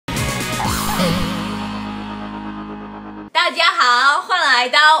大家好，欢迎来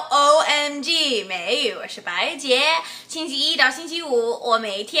到 OMG 美语，我是白洁。星期一到星期五，我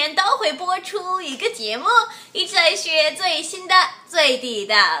每天都会播出一个节目，一起来学最新的、最地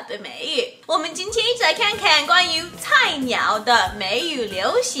道的美语。我们今天一起来看看关于菜鸟的美语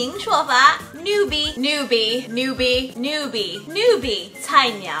流行说法 newbie, newbie, newbie, newbie, newbie 菜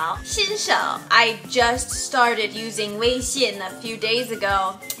鸟新手 I just started using Weixin a few days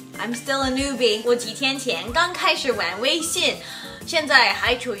ago.I'm still a newbie. 我几天前刚开始玩微信，现在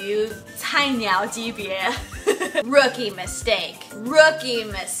还处于菜鸟级别。Rookie mistake, rookie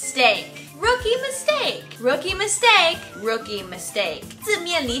mistake, rookie mistake, rookie mistake, rookie mistake. 字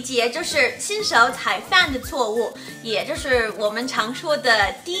面理解就是新手才犯的错误，也就是我们常说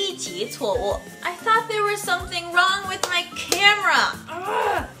的低级错误。I thought there was something wrong with my camera.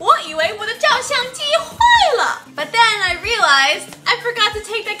 我以为我的照相机坏了。But then I realized I forgot to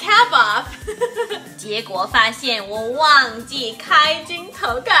take the cap off. 结果发现我忘记开镜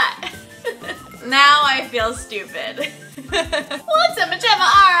头盖。Now I feel stupid. 我怎么这么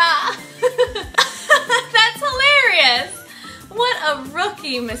二啊？ That's hilarious. What a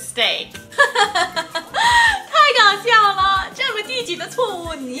rookie mistake. 太搞笑了，这么低级的错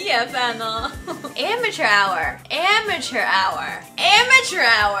误你也犯呢？ Amateur hour, amateur hour, amateur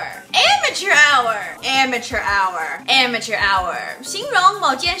hour, amateur hour, amateur hour, amateur hour. 形容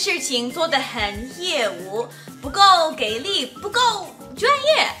某件事情做得很业余，不够给力，不够专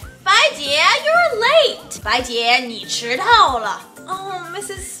业。白姐 ，You're late. 白姐，你迟到了。Oh,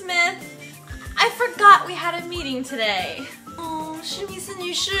 Mrs. Smith, I forgot we had a meeting today. 哦，史密斯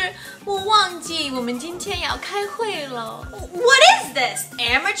女士，我忘记我们今天要开会了。What is this?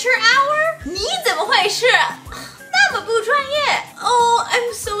 Amateur hour? 你怎么回事？那么不专业。Oh,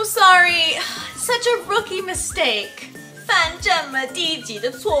 I'm so sorry. Such a rookie mistake. 犯这么低级的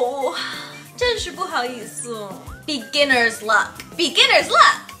错误，真是不好意思。Beginner's luck. Beginner's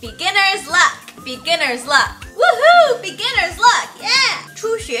luck. Beginner's luck. Beginner's luck. Woohoo! Beginner's luck. Yeah.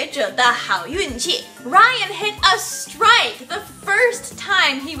 初学者的好运气。Ryan hit a strike the first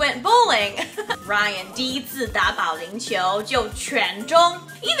time he went bowling. Ryan 第一次打保龄球就全中。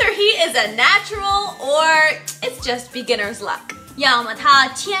Either he is a natural or it's just beginner's luck. 要么他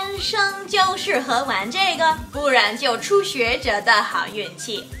天生就适合玩这个，不然就初学者的好运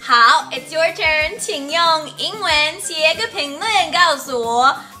气。好 ，It's your turn， 请用英文写个评论告诉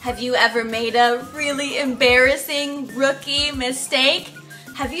我 ，Have you ever made a really embarrassing rookie mistake?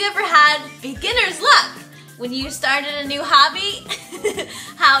 Have you ever had beginner's luck when you started a new hobby?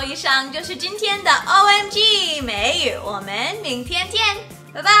 好，以上就是今天的 OMG 美语，我们明天见，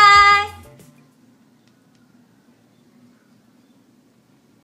拜拜。